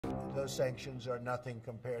those sanctions are nothing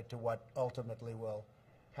compared to what ultimately will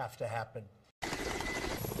have to happen.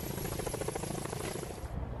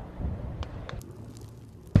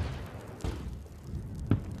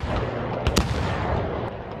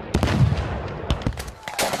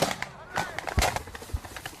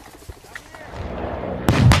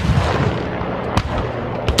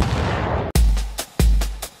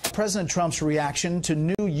 President Trump's reaction to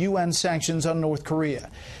new UN sanctions on North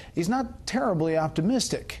Korea. He's not terribly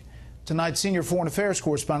optimistic. Tonight, senior foreign affairs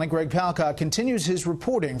correspondent Greg Palcott continues his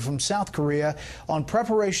reporting from South Korea on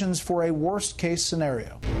preparations for a worst-case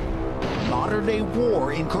scenario. Modern-day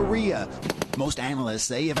war in Korea. Most analysts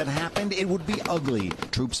say if it happened, it would be ugly.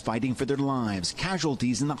 Troops fighting for their lives,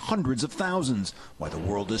 casualties in the hundreds of thousands, while the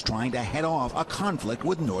world is trying to head off a conflict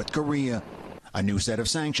with North Korea. A new set of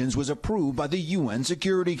sanctions was approved by the UN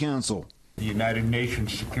Security Council. The United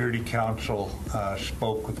Nations Security Council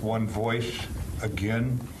spoke with one voice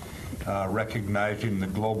again, recognizing the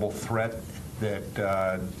global threat that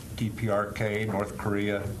DPRK, North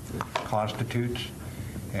Korea, constitutes.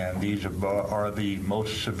 And these are the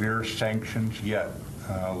most severe sanctions yet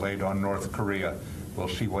laid on North Korea. We'll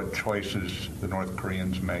see what choices the North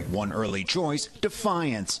Koreans make. One early choice,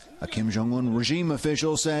 defiance. A Kim Jong-un regime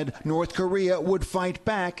official said North Korea would fight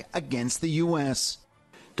back against the U.S.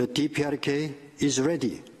 The DPRK is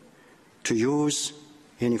ready to use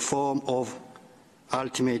any form of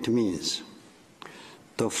ultimate means.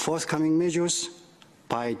 The forthcoming measures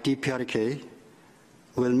by DPRK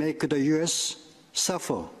will make the U.S.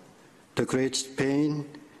 suffer the greatest pain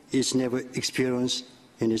it's never experienced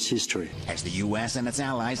in its history. As the U.S. and its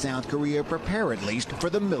ally South Korea prepare at least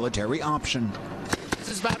for the military option. This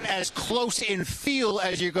is about as close in feel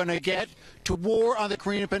as you're going to get to war on the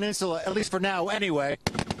Korean Peninsula, at least for now anyway.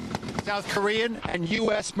 South Korean and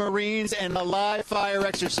U.S. Marines in a live fire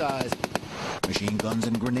exercise. Machine guns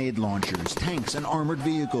and grenade launchers, tanks and armored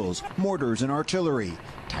vehicles, mortars and artillery.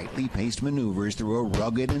 Tightly paced maneuvers through a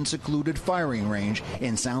rugged and secluded firing range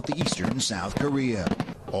in southeastern South Korea.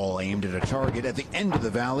 All aimed at a target at the end of the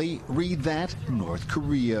valley. Read that, North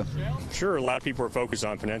Korea. Sure, a lot of people are focused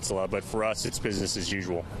on Peninsula, but for us, it's business as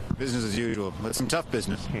usual. Business as usual. That's some tough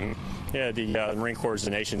business. Mm-hmm. Yeah, the Marine Corps is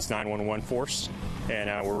the nation's 911 force,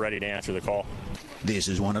 and we're ready to answer the call. This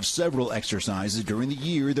is one of several exercises during the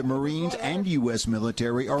year the Marines and U.S.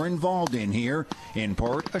 military are involved in here. In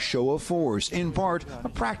part, a show of force. In part, a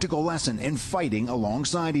practical lesson in fighting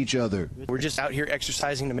alongside each other. We're just out here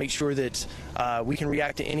exercising to make sure that we can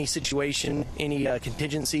react to any situation, any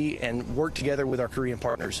contingency, and work together with our Korean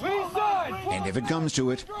partners. And if it comes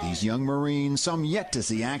to it, these young Marines, some yet to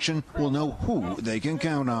see action, will know who they can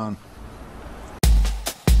count on.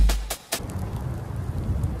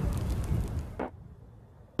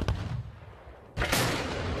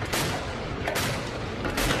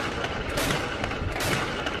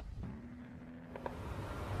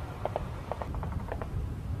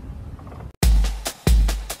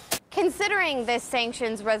 Considering this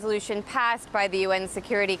sanctions resolution passed by the UN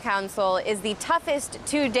Security Council is the toughest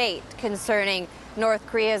to date concerning North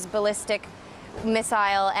Korea's ballistic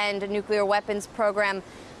missile and nuclear weapons program,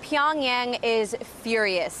 Pyongyang is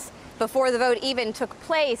furious. Before the vote even took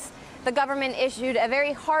place, the government issued a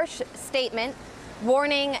very harsh statement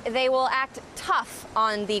warning they will act tough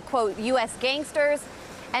on the, quote, U.S. gangsters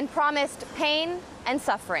and promised pain and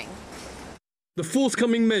suffering. The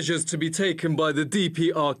forthcoming measures to be taken by the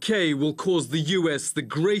DPRK will cause the US the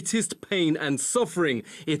greatest pain and suffering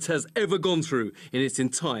it has ever gone through in its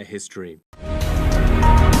entire history.